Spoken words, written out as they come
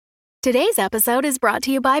Today's episode is brought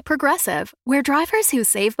to you by Progressive, where drivers who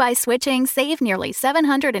save by switching save nearly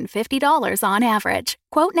 $750 on average.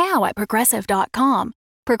 Quote now at Progressive.com.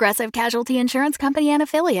 Progressive Casualty Insurance Company and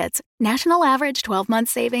Affiliates. National average 12-month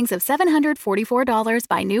savings of $744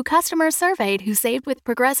 by new customers surveyed who saved with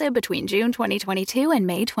Progressive between June 2022 and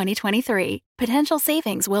May 2023. Potential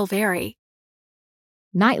savings will vary.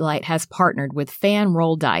 Nightlight has partnered with Fan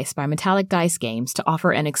Roll Dice by Metallic Dice Games to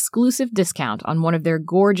offer an exclusive discount on one of their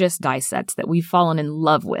gorgeous dice sets that we've fallen in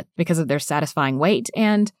love with because of their satisfying weight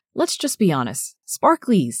and, let's just be honest,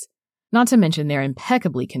 sparklies. Not to mention their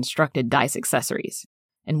impeccably constructed dice accessories.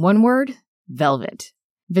 In one word, velvet.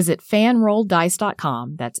 Visit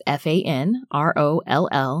fanrolldice.com, that's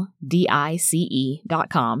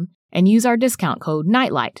FANROLLDICE.com, and use our discount code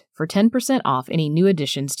NIGHTLIGHT for 10% off any new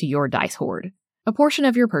additions to your dice hoard. A portion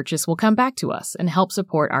of your purchase will come back to us and help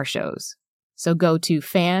support our shows. So go to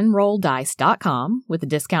fanrolldice.com with the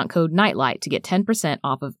discount code NIGHTLIGHT to get 10%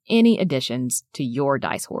 off of any additions to your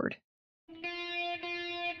dice hoard.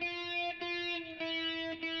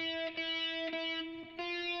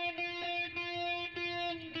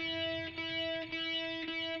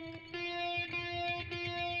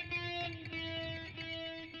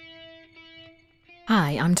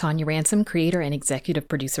 Hi, I'm Tanya Ransom, creator and executive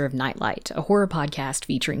producer of Nightlight, a horror podcast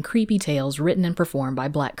featuring creepy tales written and performed by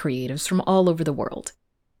Black creatives from all over the world.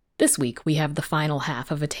 This week, we have the final half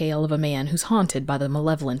of a tale of a man who's haunted by the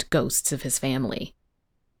malevolent ghosts of his family.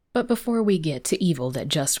 But before we get to evil that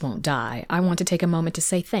just won't die, I want to take a moment to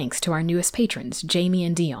say thanks to our newest patrons, Jamie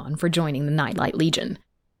and Dion, for joining the Nightlight Legion.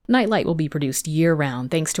 Nightlight will be produced year-round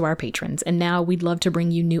thanks to our patrons, and now we'd love to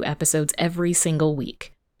bring you new episodes every single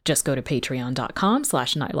week. Just go to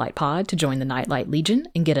patreon.com/nightlightpod to join the Nightlight Legion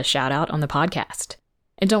and get a shout out on the podcast.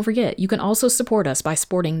 And don't forget, you can also support us by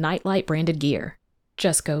sporting Nightlight branded gear.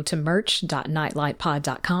 Just go to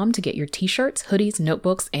merch.nightlightpod.com to get your t-shirts, hoodies,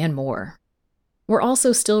 notebooks, and more. We're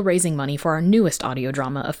also still raising money for our newest audio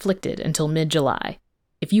drama, Afflicted, until mid-July.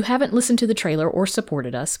 If you haven't listened to the trailer or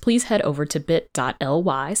supported us, please head over to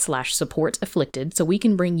bit.ly/supportafflicted so we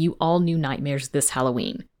can bring you all new nightmares this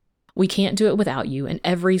Halloween. We can't do it without you, and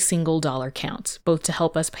every single dollar counts, both to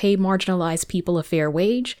help us pay marginalized people a fair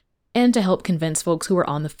wage and to help convince folks who are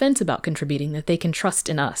on the fence about contributing that they can trust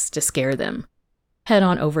in us to scare them. Head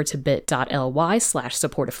on over to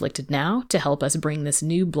bit.ly/supportafflicted now to help us bring this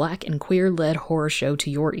new Black and queer-led horror show to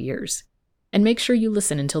your ears. And make sure you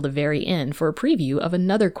listen until the very end for a preview of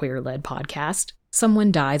another queer-led podcast, Someone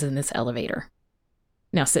Dies in This Elevator.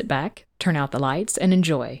 Now sit back, turn out the lights, and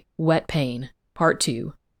enjoy Wet Pain, Part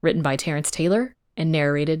 2, written by Terence Taylor and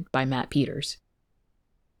narrated by Matt Peters.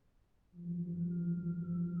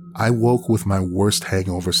 I woke with my worst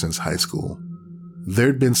hangover since high school.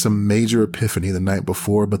 There'd been some major epiphany the night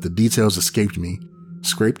before, but the details escaped me,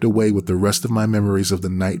 scraped away with the rest of my memories of the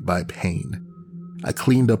night by pain. I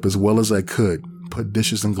cleaned up as well as I could, put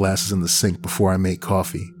dishes and glasses in the sink before I made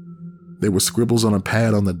coffee. There were scribbles on a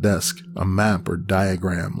pad on the desk, a map or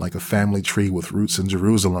diagram like a family tree with roots in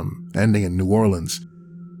Jerusalem, ending in New Orleans.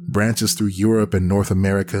 Branches through Europe and North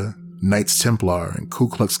America, Knights Templar and Ku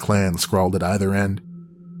Klux Klan scrawled at either end.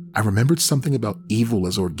 I remembered something about evil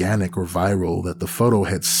as organic or viral, that the photo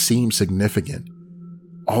had seemed significant.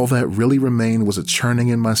 All that really remained was a churning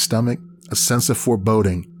in my stomach, a sense of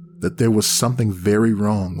foreboding that there was something very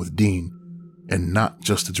wrong with Dean, and not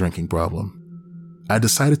just a drinking problem. I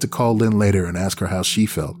decided to call Lynn later and ask her how she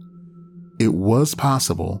felt. It was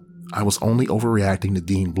possible I was only overreacting to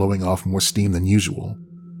Dean blowing off more steam than usual.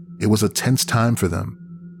 It was a tense time for them.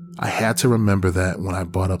 I had to remember that when I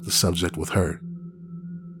brought up the subject with her.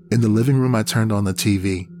 In the living room, I turned on the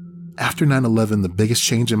TV. After 9/11, the biggest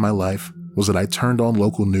change in my life was that I turned on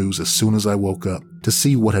local news as soon as I woke up to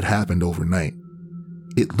see what had happened overnight.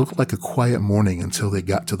 It looked like a quiet morning until they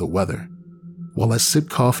got to the weather. While I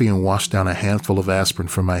sipped coffee and washed down a handful of aspirin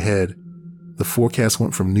from my head, the forecast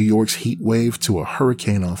went from New York's heat wave to a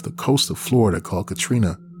hurricane off the coast of Florida called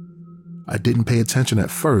Katrina. I didn't pay attention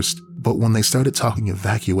at first, but when they started talking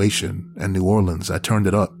evacuation and New Orleans, I turned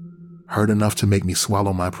it up, heard enough to make me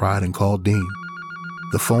swallow my pride and call Dean.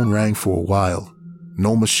 The phone rang for a while.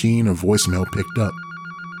 No machine or voicemail picked up.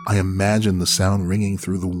 I imagined the sound ringing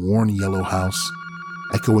through the worn yellow house,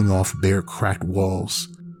 echoing off bare cracked walls.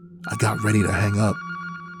 I got ready to hang up.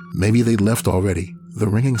 Maybe they'd left already. The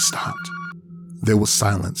ringing stopped. There was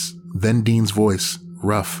silence, then Dean's voice,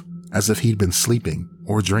 rough, as if he'd been sleeping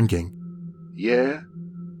or drinking. "Yeah?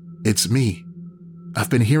 It's me.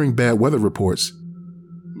 I've been hearing bad weather reports."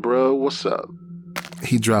 "Bro, what's up?"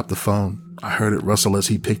 He dropped the phone. I heard it rustle as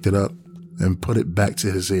he picked it up and put it back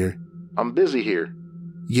to his ear. "I'm busy here."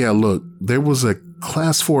 "Yeah, look, there was a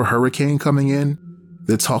Class 4 hurricane coming in?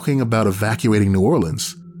 They're talking about evacuating New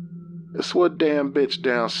Orleans. It's what damn bitch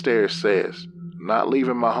downstairs says. Not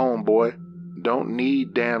leaving my home, boy. Don't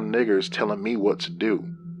need damn niggers telling me what to do.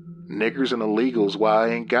 Niggers and illegals why I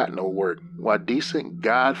ain't got no work. Why decent,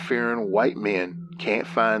 God-fearing white men can't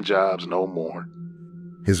find jobs no more.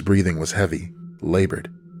 His breathing was heavy,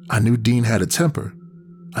 labored. I knew Dean had a temper.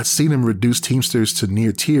 I'd seen him reduce Teamsters to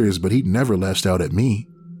near tears, but he'd never lashed out at me.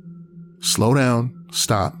 Slow down.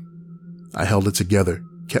 Stop. I held it together,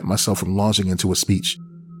 kept myself from launching into a speech.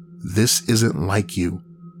 This isn't like you.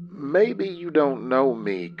 Maybe you don't know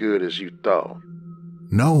me good as you thought.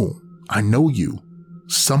 No, I know you.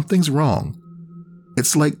 Something's wrong.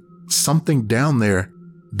 It's like something down there.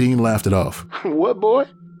 Dean laughed it off. What, boy?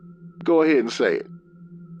 Go ahead and say it.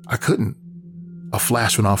 I couldn't. A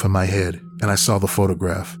flash went off in my head, and I saw the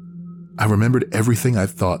photograph. I remembered everything I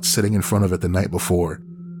thought sitting in front of it the night before,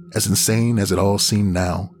 as insane as it all seemed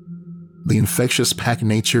now. The infectious packed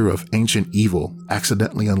nature of ancient evil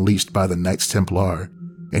accidentally unleashed by the Knights Templar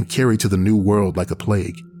and carried to the New World like a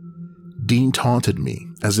plague. Dean taunted me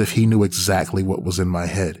as if he knew exactly what was in my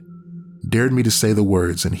head, dared me to say the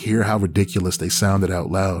words and hear how ridiculous they sounded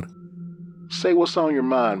out loud. Say what's on your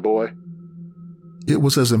mind, boy. It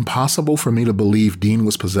was as impossible for me to believe Dean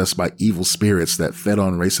was possessed by evil spirits that fed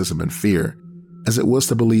on racism and fear as it was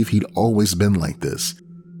to believe he'd always been like this,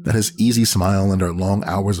 that his easy smile and our long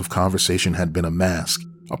hours of conversation had been a mask,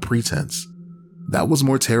 a pretense. That was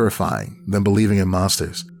more terrifying than believing in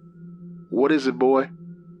monsters. What is it, boy?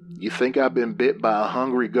 You think I've been bit by a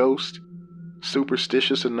hungry ghost?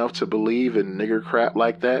 Superstitious enough to believe in nigger crap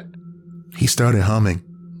like that? He started humming.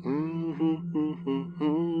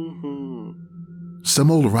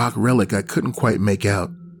 Some old rock relic I couldn't quite make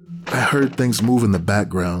out. I heard things move in the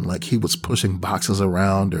background like he was pushing boxes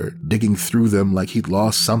around or digging through them like he'd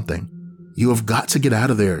lost something. You have got to get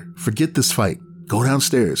out of there. Forget this fight. Go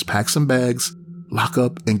downstairs, pack some bags, lock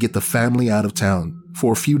up, and get the family out of town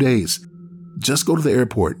for a few days. Just go to the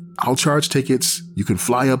airport. I'll charge tickets. You can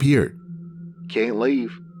fly up here. Can't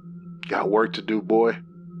leave. Got work to do, boy.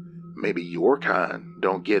 Maybe your kind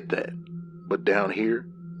don't get that. But down here,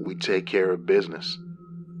 we take care of business.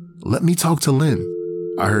 Let me talk to Lynn.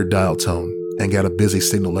 I heard dial tone and got a busy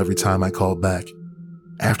signal every time I called back.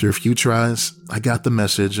 After a few tries, I got the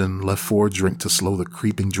message and left for a drink to slow the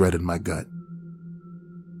creeping dread in my gut.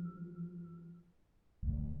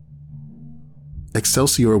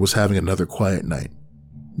 Excelsior was having another quiet night.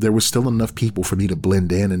 There were still enough people for me to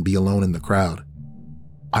blend in and be alone in the crowd.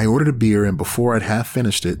 I ordered a beer, and before I'd half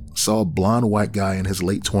finished it, saw a blonde white guy in his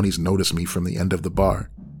late 20s notice me from the end of the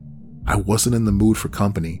bar. I wasn't in the mood for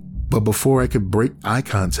company, but before I could break eye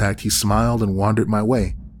contact, he smiled and wandered my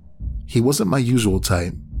way. He wasn't my usual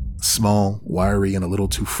type. Small, wiry, and a little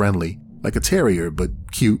too friendly, like a terrier, but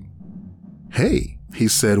cute. Hey, he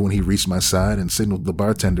said when he reached my side and signaled the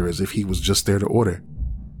bartender as if he was just there to order.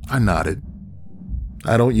 I nodded.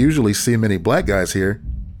 I don't usually see many black guys here.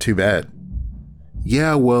 Too bad.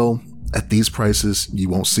 Yeah, well, at these prices, you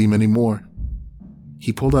won't see many more.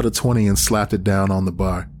 He pulled out a 20 and slapped it down on the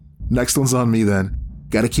bar. Next one's on me then.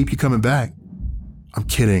 Gotta keep you coming back. I'm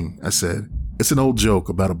kidding, I said. It's an old joke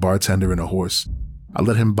about a bartender and a horse. I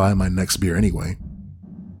let him buy my next beer anyway.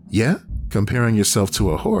 Yeah? Comparing yourself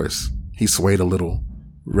to a horse? He swayed a little,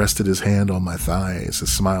 rested his hand on my thigh as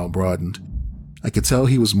his smile broadened. I could tell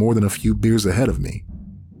he was more than a few beers ahead of me.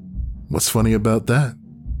 What's funny about that?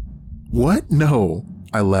 What? No.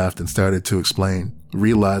 I laughed and started to explain,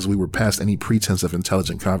 realized we were past any pretense of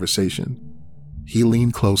intelligent conversation. He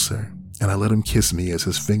leaned closer, and I let him kiss me as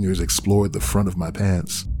his fingers explored the front of my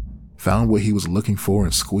pants, found what he was looking for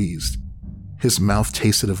and squeezed. His mouth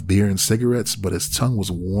tasted of beer and cigarettes, but his tongue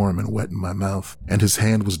was warm and wet in my mouth, and his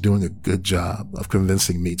hand was doing a good job of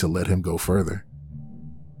convincing me to let him go further.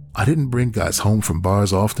 I didn't bring guys home from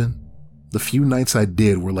bars often. The few nights I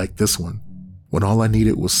did were like this one, when all I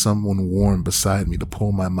needed was someone warm beside me to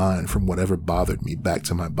pull my mind from whatever bothered me back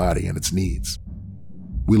to my body and its needs.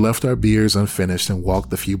 We left our beers unfinished and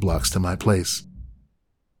walked the few blocks to my place.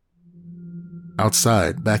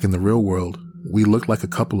 Outside, back in the real world, we looked like a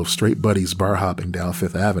couple of straight buddies bar hopping down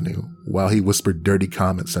Fifth Avenue while he whispered dirty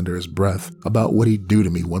comments under his breath about what he'd do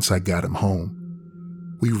to me once I got him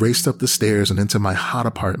home. We raced up the stairs and into my hot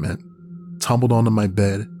apartment, tumbled onto my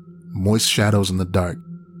bed, moist shadows in the dark,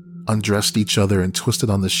 undressed each other and twisted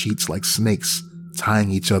on the sheets like snakes,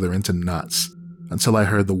 tying each other into knots, until I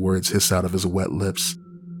heard the words hiss out of his wet lips.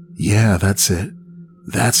 Yeah, that's it.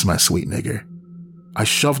 That's my sweet nigger. I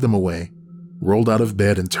shoved him away, rolled out of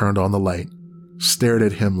bed and turned on the light, stared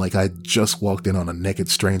at him like I'd just walked in on a naked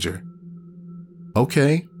stranger.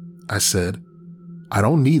 Okay, I said. I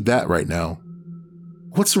don't need that right now.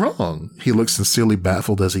 What's wrong? He looked sincerely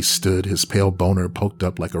baffled as he stood, his pale boner poked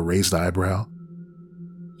up like a raised eyebrow.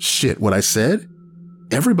 Shit, what I said?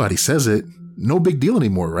 Everybody says it. No big deal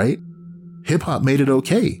anymore, right? Hip-hop made it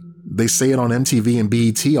okay. They say it on MTV and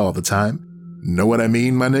BET all the time. Know what I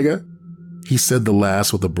mean, my nigga? He said the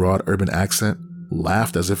last with a broad urban accent,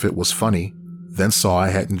 laughed as if it was funny, then saw I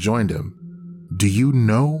hadn't joined him. Do you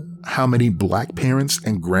know how many black parents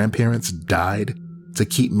and grandparents died to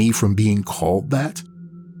keep me from being called that?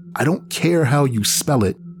 I don't care how you spell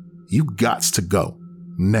it. You gots to go.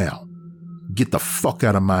 Now. Get the fuck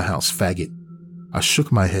out of my house, faggot. I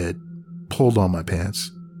shook my head, pulled on my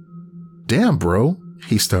pants. Damn, bro,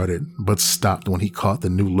 he started, but stopped when he caught the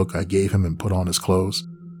new look I gave him and put on his clothes.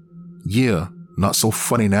 Yeah, not so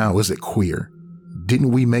funny now, is it, queer?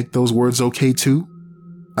 Didn't we make those words okay too?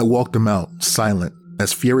 I walked him out, silent,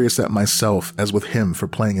 as furious at myself as with him for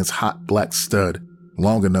playing his hot black stud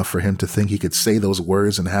long enough for him to think he could say those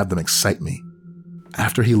words and have them excite me.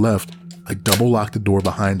 After he left, I double-locked the door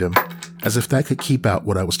behind him, as if that could keep out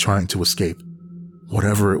what I was trying to escape,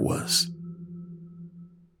 whatever it was.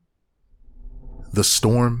 The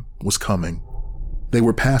storm was coming. They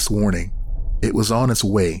were past warning. It was on its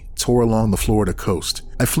way, tore along the Florida coast.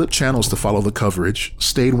 I flipped channels to follow the coverage,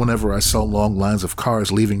 stayed whenever I saw long lines of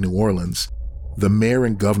cars leaving New Orleans. The mayor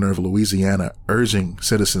and governor of Louisiana urging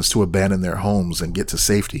citizens to abandon their homes and get to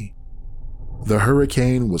safety. The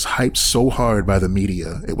hurricane was hyped so hard by the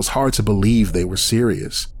media, it was hard to believe they were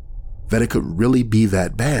serious, that it could really be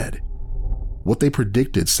that bad. What they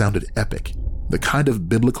predicted sounded epic, the kind of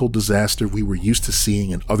biblical disaster we were used to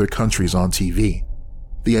seeing in other countries on TV.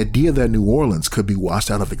 The idea that New Orleans could be washed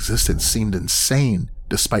out of existence seemed insane,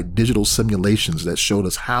 despite digital simulations that showed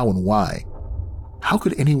us how and why. How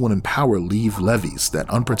could anyone in power leave levees that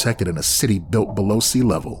unprotected in a city built below sea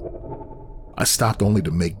level? I stopped only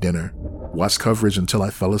to make dinner, watched coverage until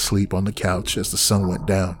I fell asleep on the couch as the sun went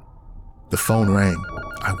down. The phone rang.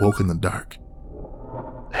 I woke in the dark.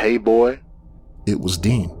 Hey, boy. It was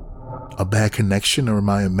Dean. A bad connection or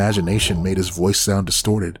my imagination made his voice sound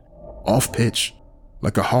distorted, off pitch,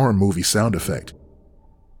 like a horror movie sound effect.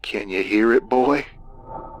 Can you hear it, boy?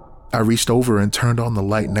 I reached over and turned on the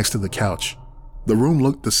light next to the couch. The room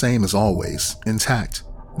looked the same as always, intact.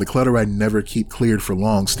 The clutter I'd never keep cleared for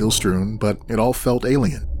long still strewn, but it all felt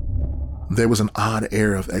alien. There was an odd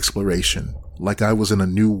air of exploration, like I was in a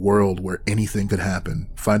new world where anything could happen,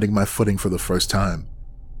 finding my footing for the first time.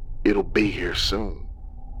 It'll be here soon.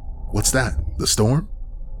 What's that? The storm?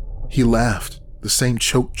 He laughed, the same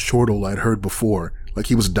choked chortle I'd heard before, like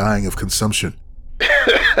he was dying of consumption.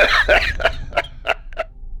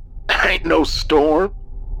 Ain't no storm.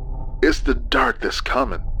 It's the dark that's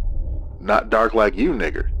coming. Not dark like you,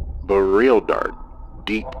 nigger, but real dark.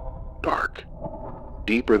 Deep dark.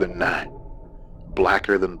 Deeper than night.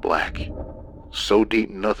 Blacker than black. So deep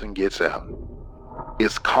nothing gets out.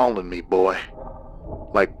 It's calling me, boy.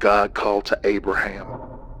 Like God called to Abraham.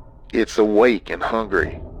 It's awake and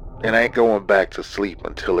hungry, and ain't going back to sleep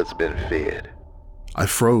until it's been fed. I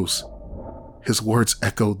froze. His words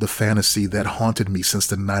echoed the fantasy that haunted me since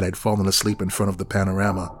the night I'd fallen asleep in front of the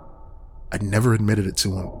panorama. I'd never admitted it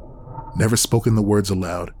to him, never spoken the words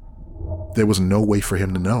aloud. There was no way for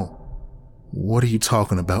him to know. What are you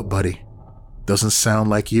talking about, buddy? Doesn't sound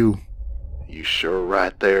like you. You sure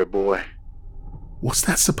right there, boy. What's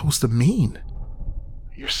that supposed to mean?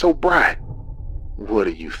 You're so bright. What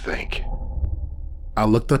do you think? I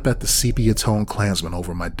looked up at the sepia-toned Klansmen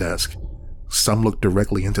over my desk. Some looked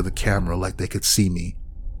directly into the camera like they could see me.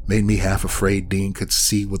 Made me half afraid Dean could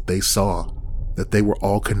see what they saw, that they were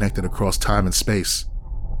all connected across time and space.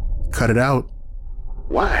 Cut it out.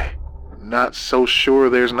 Why? Not so sure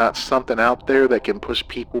there's not something out there that can push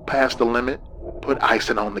people past the limit, put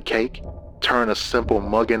icing on the cake, turn a simple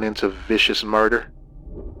mugging into vicious murder,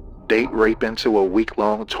 date rape into a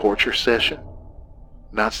week-long torture session?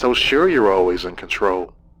 Not so sure you're always in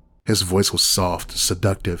control. His voice was soft,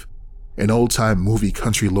 seductive. An old-time movie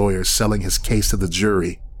country lawyer selling his case to the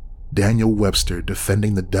jury. Daniel Webster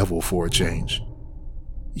defending the devil for a change.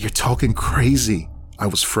 You're talking crazy. I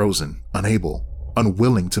was frozen, unable,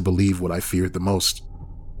 unwilling to believe what I feared the most.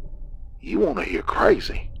 You want to hear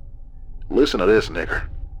crazy? Listen to this, nigger.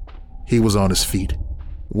 He was on his feet,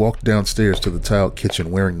 walked downstairs to the tiled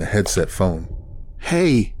kitchen wearing the headset phone.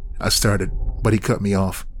 Hey, I started, but he cut me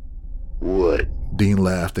off. What? Dean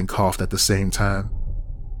laughed and coughed at the same time.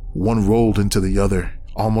 One rolled into the other,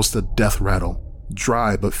 almost a death rattle,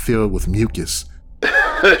 dry but filled with mucus.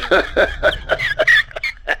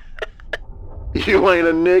 You ain't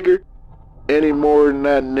a nigger? Any more than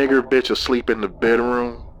that nigger bitch asleep in the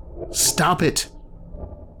bedroom? Stop it!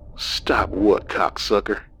 Stop what,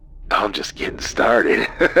 cocksucker? I'm just getting started.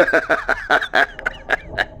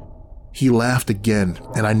 He laughed again,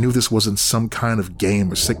 and I knew this wasn't some kind of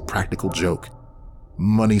game or sick practical joke.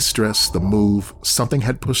 Money stress, the move, something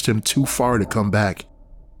had pushed him too far to come back.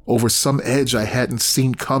 Over some edge I hadn't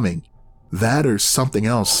seen coming. That or something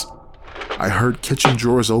else. I heard kitchen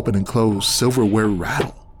drawers open and close, silverware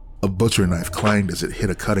rattle. A butcher knife clanged as it hit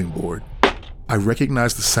a cutting board. I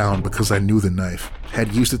recognized the sound because I knew the knife,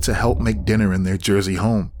 had used it to help make dinner in their Jersey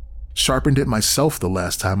home, sharpened it myself the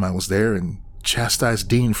last time I was there, and chastised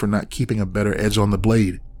Dean for not keeping a better edge on the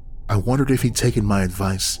blade. I wondered if he'd taken my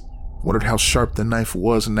advice, wondered how sharp the knife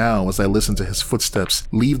was now as I listened to his footsteps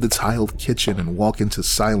leave the tiled kitchen and walk into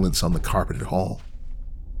silence on the carpeted hall.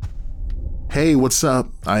 "Hey, what's up?"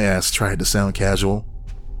 I asked, trying to sound casual.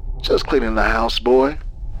 "Just cleaning the house, boy.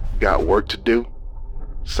 Got work to do.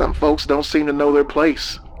 Some folks don't seem to know their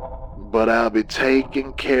place, but I'll be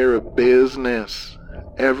taking care of business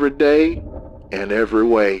every day and every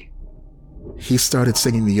way." He started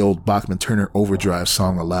singing the old Bachman-Turner Overdrive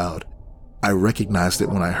song aloud. I recognized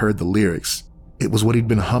it when I heard the lyrics. It was what he'd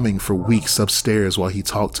been humming for weeks upstairs while he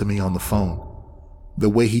talked to me on the phone. The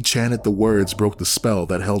way he chanted the words broke the spell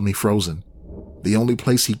that held me frozen. The only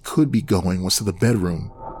place he could be going was to the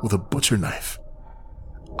bedroom with a butcher knife.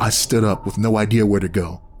 I stood up with no idea where to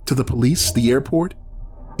go. To the police? The airport?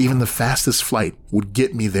 Even the fastest flight would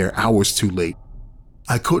get me there hours too late.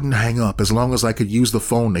 I couldn't hang up as long as I could use the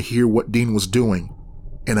phone to hear what Dean was doing,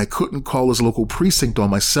 and I couldn't call his local precinct on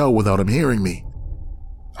my cell without him hearing me.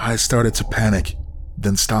 I started to panic,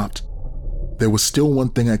 then stopped. There was still one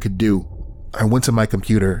thing I could do. I went to my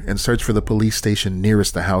computer and searched for the police station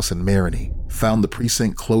nearest the house in Marigny, found the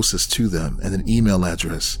precinct closest to them and an email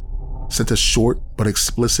address, sent a short but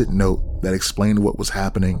explicit note that explained what was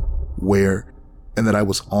happening, where, and that I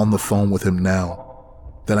was on the phone with him now.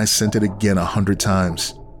 Then I sent it again 100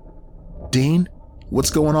 times. "Dean,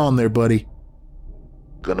 what's going on there, buddy?"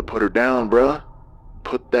 "Gonna put her down, bruh.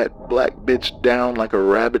 Put that black bitch down like a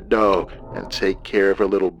rabid dog and take care of her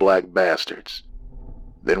little black bastards.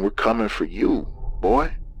 Then we're coming for you,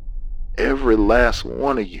 boy. Every last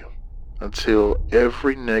one of you, until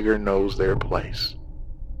every nigger knows their place."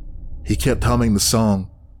 He kept humming the song,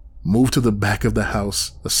 moved to the back of the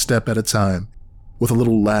house, a step at a time, with a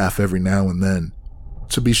little laugh every now and then.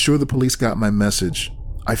 To be sure the police got my message,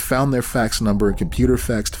 I found their fax number and computer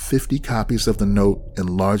faxed 50 copies of the note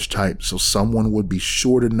in large type so someone would be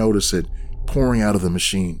sure to notice it pouring out of the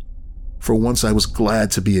machine. For once I was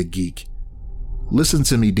glad to be a geek. "Listen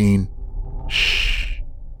to me, Dean." "Shh,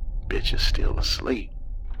 bitch is still asleep."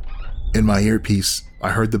 In my earpiece, I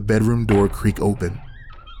heard the bedroom door creak open.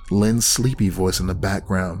 Lynn's sleepy voice in the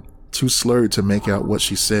background, too slurred to make out what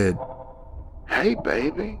she said. "Hey,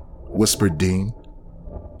 baby," whispered Dean.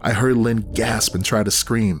 I heard Lynn gasp and try to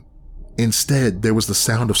scream. Instead, there was the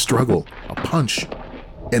sound of struggle, a punch,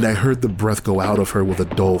 and I heard the breath go out of her with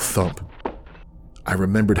a dull thump. I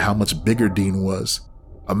remembered how much bigger Dean was.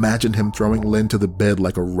 Imagined him throwing Lynn to the bed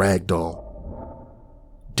like a rag doll.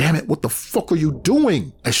 "Damn it, what the fuck are you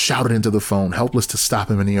doing?" I shouted into the phone, helpless to stop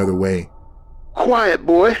him any other way. "Quiet,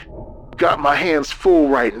 boy. Got my hands full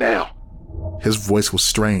right now." His voice was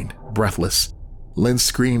strained, breathless. Lynn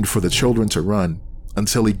screamed for the children to run,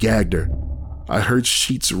 until he gagged her. I heard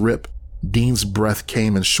sheets rip. Dean's breath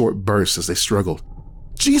came in short bursts as they struggled.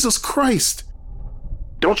 "Jesus Christ!"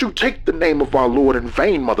 "Don't you take the name of our Lord in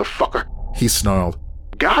vain, motherfucker," he snarled.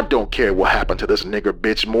 "God don't care what happened to this nigger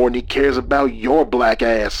bitch more than he cares about your black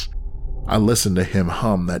ass." I listened to him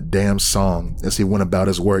hum that damn song as he went about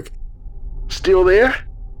his work. "Still there?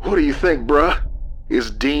 What do you think, bruh?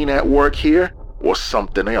 Is Dean at work here or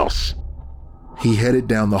something else?" He headed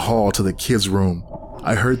down the hall to the kids' room.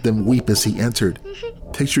 I heard them weep as he entered.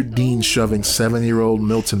 Pictured Dean shoving 7-year-old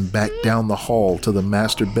Milton back down the hall to the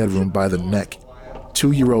master bedroom by the neck.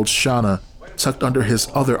 2-year-old Shauna tucked under his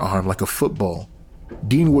other arm like a football.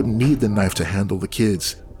 Dean wouldn't need the knife to handle the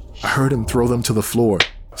kids. I heard him throw them to the floor,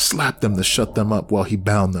 slap them to shut them up while he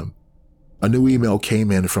bound them. A new email came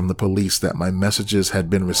in from the police that my messages had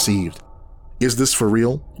been received. "Is this for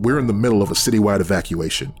real? We're in the middle of a citywide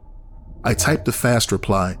evacuation." I typed a fast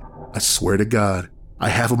reply. "I swear to God, I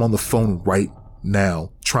have him on the phone right now,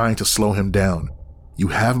 trying to slow him down. You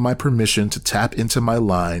have my permission to tap into my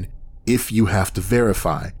line if you have to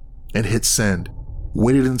verify," and hit send.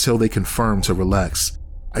 Waited until they confirmed to relax.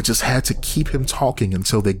 I just had to keep him talking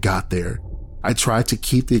until they got there. I tried to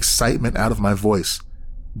keep the excitement out of my voice.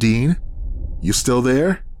 "Dean, you still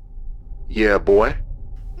there?" "Yeah, boy."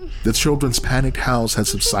 The children's panicked howls had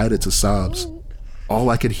subsided to sobs. All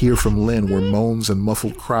I could hear from Lynn were moans and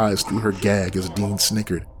muffled cries through her gag as Dean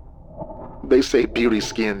snickered. They say beauty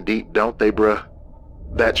skin deep, don't they, bruh?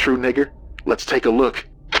 That true, nigger? Let's take a look.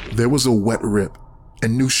 There was a wet rip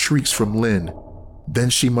and new shrieks from Lynn. Then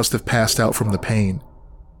she must have passed out from the pain.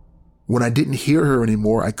 When I didn't hear her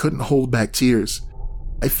anymore, I couldn't hold back tears.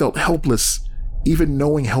 I felt helpless, even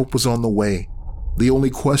knowing help was on the way. The only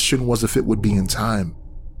question was if it would be in time.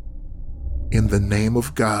 In the name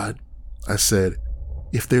of God, I said,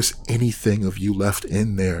 if there's anything of you left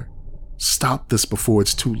in there, stop this before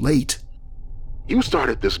it's too late. You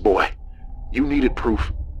started this, boy. You needed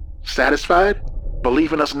proof. Satisfied?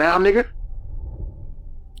 Believe in us now, nigger?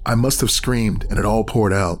 I must have screamed and it all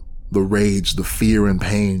poured out. The rage, the fear and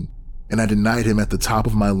pain. And I denied him at the top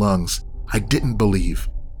of my lungs. I didn't believe.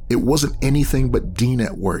 It wasn't anything but Dean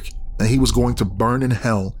at work, and he was going to burn in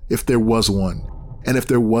hell if there was one. And if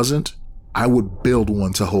there wasn't, I would build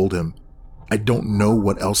one to hold him. I don't know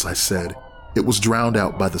what else I said. It was drowned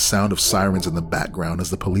out by the sound of sirens in the background as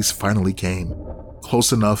the police finally came,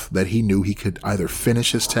 close enough that he knew he could either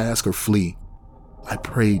finish his task or flee. I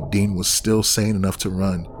prayed Dean was still sane enough to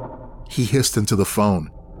run. He hissed into the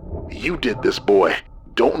phone. You did this, boy.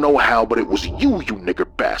 Don't know how, but it was you, you nigger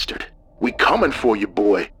bastard. We coming for you,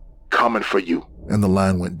 boy. Coming for you. And the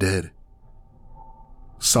line went dead.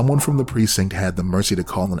 Someone from the precinct had the mercy to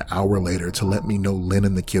call an hour later to let me know Lynn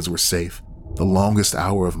and the kids were safe. The longest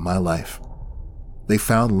hour of my life. They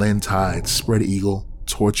found Lynn tied, spread eagle,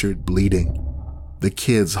 tortured, bleeding. The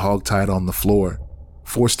kids hogtied on the floor,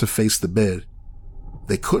 forced to face the bed.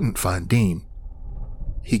 They couldn't find Dean.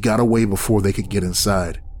 He got away before they could get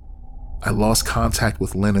inside. I lost contact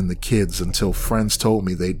with Lynn and the kids until friends told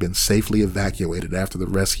me they'd been safely evacuated after the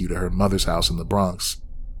rescue to her mother's house in the Bronx.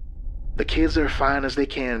 The kids are fine as they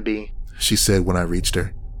can be, she said when I reached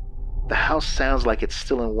her. The house sounds like it's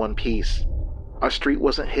still in one piece. Our street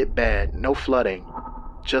wasn't hit bad, no flooding.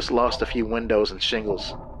 Just lost a few windows and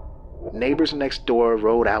shingles. Neighbors next door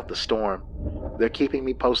rode out the storm. They're keeping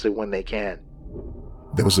me posted when they can.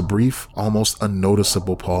 There was a brief, almost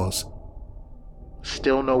unnoticeable pause.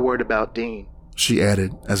 Still no word about Dean, she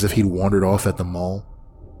added, as if he'd wandered off at the mall.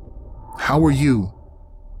 How are you?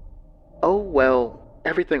 Oh, well,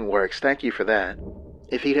 everything works, thank you for that.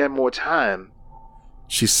 If he'd had more time...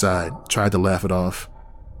 She sighed, tried to laugh it off.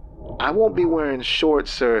 I won't be wearing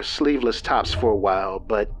shorts or sleeveless tops for a while,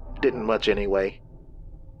 but didn't much anyway.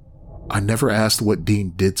 I never asked what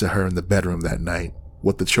Dean did to her in the bedroom that night,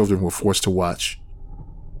 what the children were forced to watch.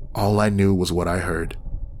 All I knew was what I heard.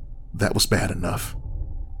 That was bad enough.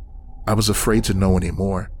 I was afraid to know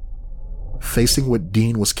anymore. Facing what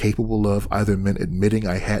Dean was capable of either meant admitting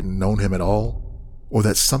I hadn't known him at all, or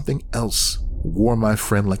that something else wore my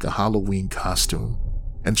friend like a Halloween costume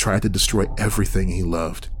and tried to destroy everything he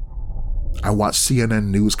loved. I watched CNN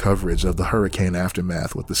news coverage of the hurricane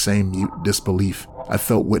aftermath with the same mute disbelief I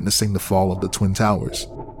felt witnessing the fall of the Twin Towers.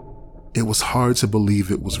 It was hard to believe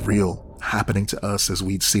it was real, happening to us as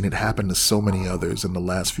we'd seen it happen to so many others in the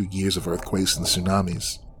last few years of earthquakes and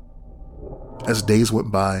tsunamis. As days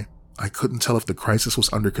went by, I couldn't tell if the crisis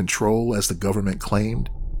was under control as the government claimed,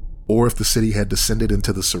 or if the city had descended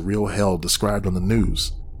into the surreal hell described on the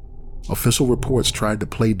news. Official reports tried to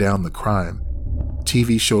play down the crime.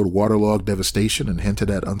 TV showed waterlogged devastation and hinted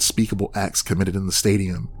at unspeakable acts committed in the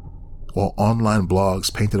stadium, while online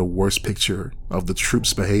blogs painted a worse picture of the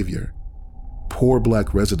troops' behavior. Poor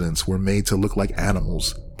black residents were made to look like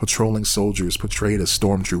animals, patrolling soldiers portrayed as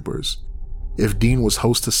stormtroopers. If Dean was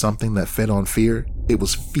host to something that fed on fear, it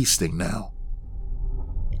was feasting now.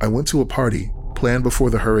 I went to a party, planned before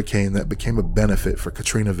the hurricane that became a benefit for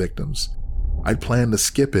Katrina victims. I'd planned to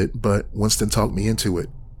skip it, but Winston talked me into it.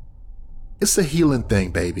 It's a healing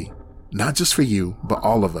thing, baby. Not just for you, but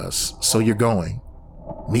all of us, so you're going.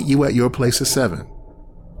 Meet you at your place at 7.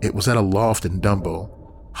 It was at a loft in Dumbo,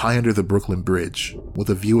 high under the Brooklyn Bridge, with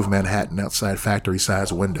a view of Manhattan outside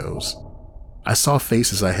factory-sized windows. I saw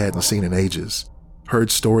faces I hadn't seen in ages,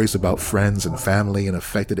 heard stories about friends and family in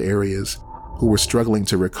affected areas who were struggling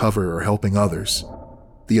to recover or helping others.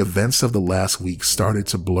 The events of the last week started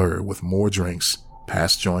to blur with more drinks,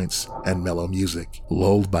 past joints, and mellow music,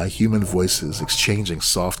 lulled by human voices exchanging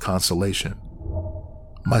soft consolation.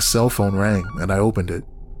 My cell phone rang and I opened it.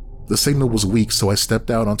 The signal was weak, so I stepped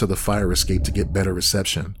out onto the fire escape to get better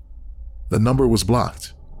reception. The number was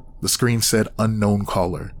blocked. The screen said unknown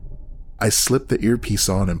caller. I slipped the earpiece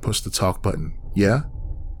on and pushed the talk button. Yeah?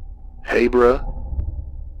 Hey, bruh.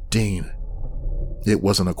 Dean. It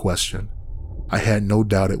wasn't a question. I had no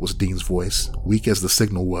doubt it was Dean's voice, weak as the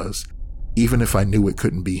signal was, even if I knew it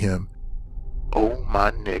couldn't be him. Oh,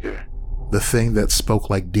 my nigger. The thing that spoke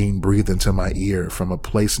like Dean breathed into my ear from a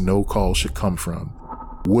place no call should come from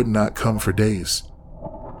would not come for days.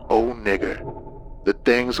 Oh nigger, the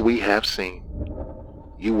things we have seen.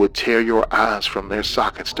 You would tear your eyes from their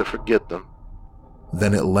sockets to forget them.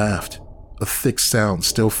 Then it laughed, a thick sound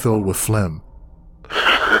still filled with phlegm.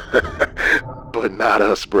 But not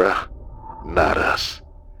us, bruh. Not us.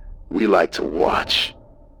 We like to watch.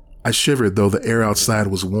 I shivered, though the air outside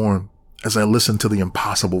was warm, as I listened to the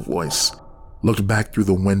impossible voice, looked back through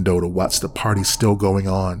the window to watch the party still going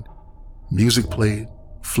on. Music played,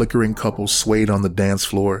 flickering couples swayed on the dance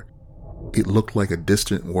floor. It looked like a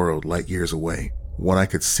distant world light years away, one I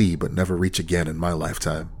could see but never reach again in my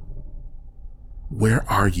lifetime. Where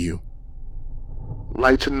are you?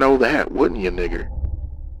 Like to know that, wouldn't you, nigger?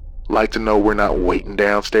 Like to know we're not waiting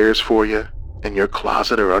downstairs for you, in your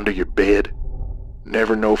closet or under your bed?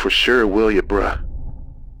 Never know for sure, will you, bruh?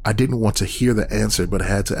 I didn't want to hear the answer, but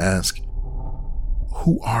had to ask.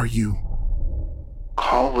 Who are you?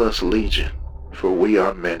 Call us Legion, for we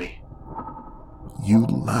are many. You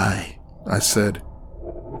lie, I said.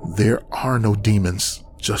 There are no demons,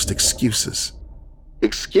 just excuses.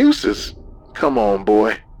 Excuses? Come on,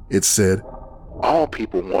 boy, it said. All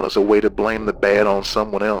people want is a way to blame the bad on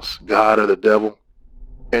someone else, God or the devil.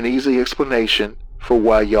 An easy explanation for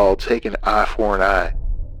why y'all take an eye for an eye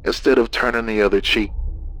instead of turning the other cheek.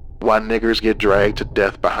 Why niggers get dragged to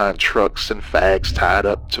death behind trucks and fags tied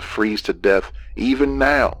up to freeze to death even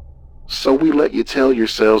now. So we let you tell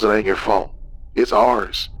yourselves it ain't your fault. It's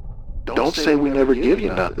ours. Don't say we never give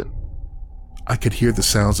you nothing. I could hear the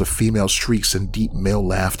sounds of female shrieks and deep male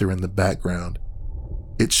laughter in the background.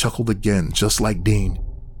 It chuckled again, just like Dean.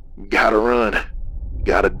 Gotta run.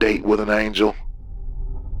 Got a date with an angel.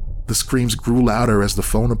 The screams grew louder as the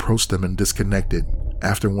phone approached them and disconnected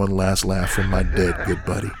after one last laugh from my dead good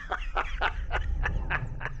buddy.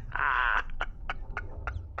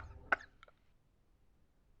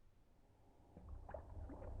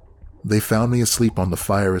 They found me asleep on the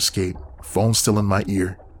fire escape, phone still in my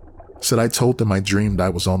ear. Said I told them I dreamed I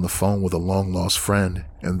was on the phone with a long-lost friend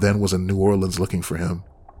and then was in New Orleans looking for him.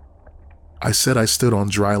 I said I stood on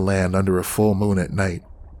dry land under a full moon at night,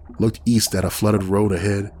 looked east at a flooded road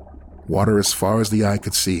ahead, water as far as the eye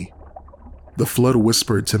could see. The flood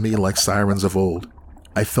whispered to me like sirens of old.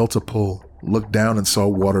 I felt a pull, looked down and saw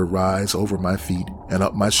water rise over my feet and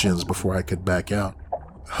up my shins before I could back out.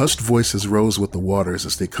 Hushed voices rose with the waters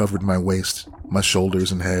as they covered my waist, my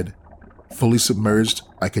shoulders and head. Fully submerged,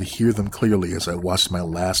 I could hear them clearly as I watched my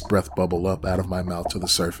last breath bubble up out of my mouth to the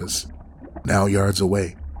surface, now yards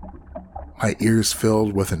away. My ears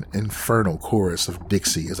filled with an infernal chorus of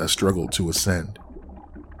Dixie as I struggled to ascend.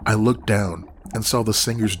 I looked down and saw the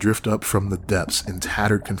singers drift up from the depths in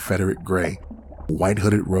tattered Confederate gray, white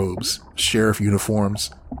hooded robes, sheriff uniforms,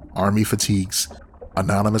 army fatigues,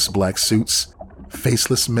 anonymous black suits,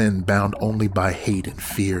 faceless men bound only by hate and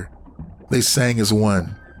fear. They sang as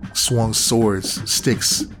one, swung swords,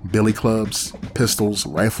 sticks, billy clubs, pistols,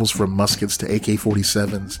 rifles from muskets to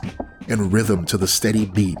AK-47s, in rhythm to the steady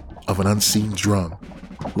beat of an unseen drum,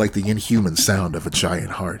 like the inhuman sound of a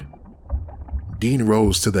giant heart. Dean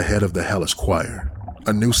rose to the head of the hellish choir,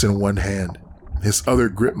 a noose in one hand. His other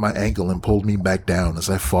gripped my ankle and pulled me back down as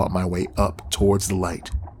I fought my way up towards the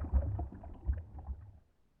light.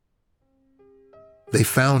 They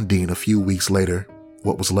found Dean a few weeks later.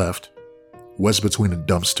 What was left was between a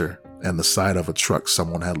dumpster and the side of a truck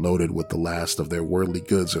someone had loaded with the last of their worldly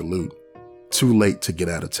goods or loot, too late to get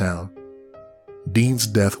out of town. Dean's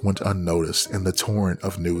death went unnoticed in the torrent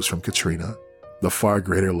of news from Katrina, the far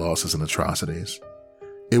greater losses and atrocities.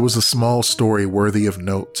 It was a small story worthy of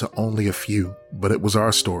note to only a few, but it was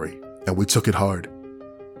our story, and we took it hard.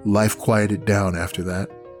 Life quieted down after that.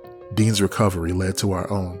 Dean's recovery led to our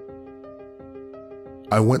own.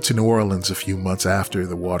 I went to New Orleans a few months after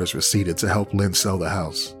the waters receded to help Lynn sell the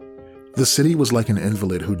house. The city was like an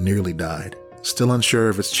invalid who'd nearly died, still unsure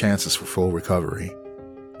of its chances for full recovery.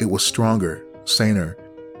 It was stronger, saner,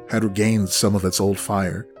 had regained some of its old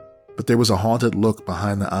fire, but there was a haunted look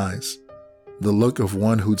behind the eyes, the look of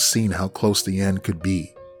one who'd seen how close the end could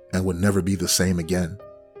be and would never be the same again.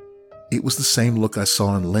 It was the same look I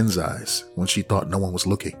saw in Lynn's eyes when she thought no one was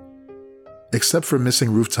looking. Except for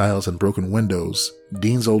missing roof tiles and broken windows,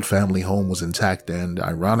 Dean's old family home was intact and,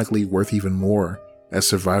 ironically, worth even more as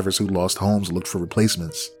survivors who lost homes looked for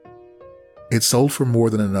replacements. It sold for more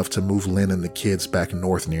than enough to move Lynn and the kids back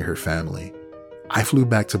north near her family. I flew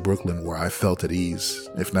back to Brooklyn where I felt at ease,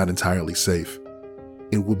 if not entirely safe.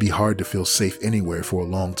 It would be hard to feel safe anywhere for a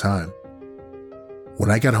long time.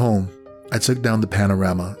 When I got home, I took down the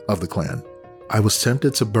panorama of the Klan. I was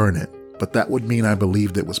tempted to burn it, but that would mean I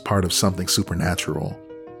believed it was part of something supernatural,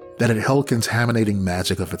 that it held contaminating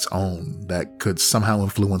magic of its own that could somehow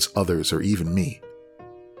influence others or even me.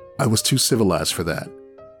 I was too civilized for that.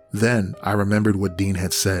 Then I remembered what Dean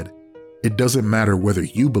had said. It doesn't matter whether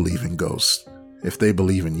you believe in ghosts, if they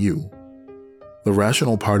believe in you. The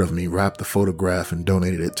rational part of me wrapped the photograph and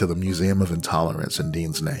donated it to the Museum of Intolerance in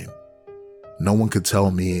Dean's name. No one could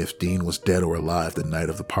tell me if Dean was dead or alive the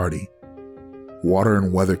night of the party. Water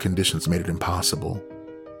and weather conditions made it impossible.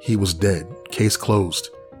 He was dead, case closed.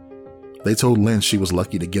 They told Lynn she was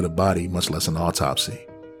lucky to get a body, much less an autopsy.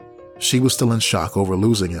 She was still in shock over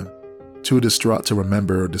losing him, too distraught to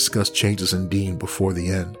remember or discuss changes in Dean before the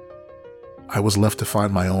end. I was left to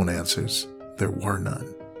find my own answers. There were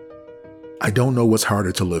none. I don't know what's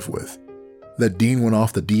harder to live with. That Dean went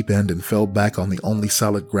off the deep end and fell back on the only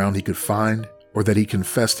solid ground he could find, or that he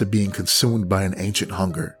confessed to being consumed by an ancient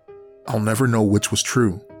hunger. I'll never know which was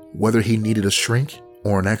true, whether he needed a shrink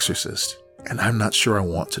or an exorcist, and I'm not sure I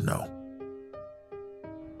want to know.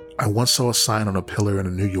 I once saw a sign on a pillar in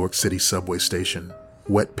a New York City subway station,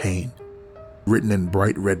 "Wet Pain," written in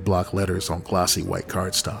bright red block letters on glossy white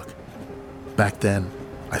cardstock. Back then,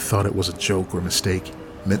 I thought it was a joke or mistake,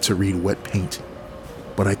 meant to read wet paint,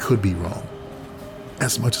 but I could be wrong.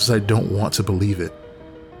 As much as I don't want to believe it,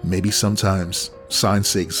 maybe sometimes signs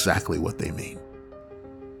say exactly what they mean.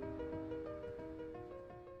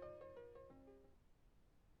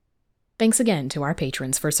 Thanks again to our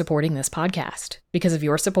patrons for supporting this podcast. Because of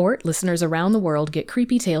your support, listeners around the world get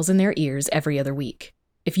creepy tales in their ears every other week.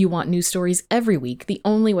 If you want new stories every week, the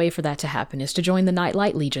only way for that to happen is to join the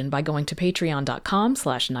Nightlight Legion by going to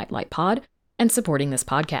patreon.com/nightlightpod and supporting this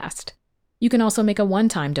podcast. You can also make a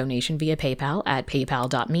one-time donation via PayPal at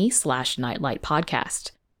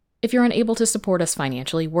paypal.me/nightlightpodcast. If you're unable to support us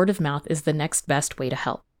financially, word of mouth is the next best way to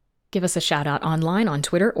help. Give us a shout out online on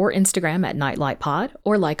Twitter or Instagram at NightlightPod,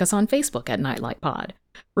 or like us on Facebook at NightlightPod.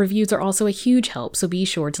 Reviews are also a huge help, so be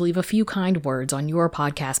sure to leave a few kind words on your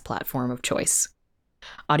podcast platform of choice.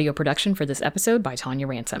 Audio production for this episode by Tanya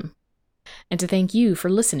Ransom. And to thank you for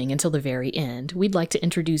listening until the very end, we'd like to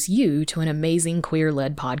introduce you to an amazing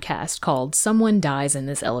queer-led podcast called Someone Dies in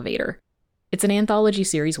This Elevator. It's an anthology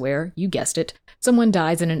series where, you guessed it, someone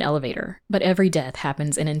dies in an elevator, but every death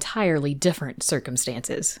happens in entirely different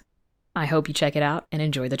circumstances. I hope you check it out and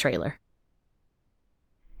enjoy the trailer.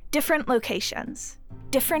 Different locations,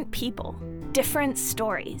 different people, different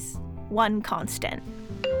stories, one constant.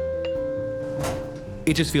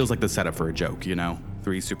 It just feels like the setup for a joke, you know?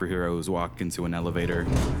 3 superheroes walk into an elevator.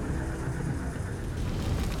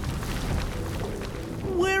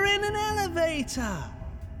 We're in an elevator!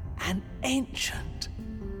 An ancient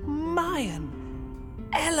Mayan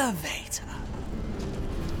elevator.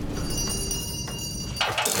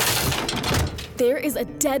 There is a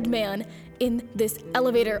dead man in this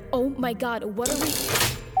elevator. Oh my god, what are we...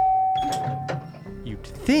 You'd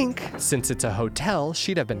think, since it's a hotel,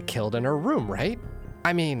 she'd have been killed in her room, right?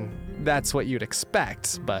 I mean, that's what you'd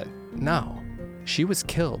expect, but no. She was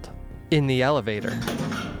killed in the elevator.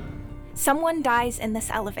 Someone dies in this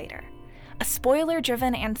elevator. A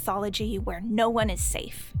spoiler-driven anthology where no one is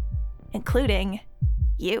safe, including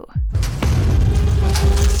you.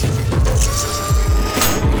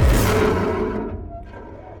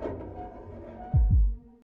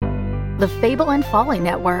 The Fable and Folly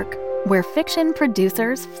Network, where fiction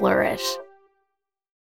producers flourish.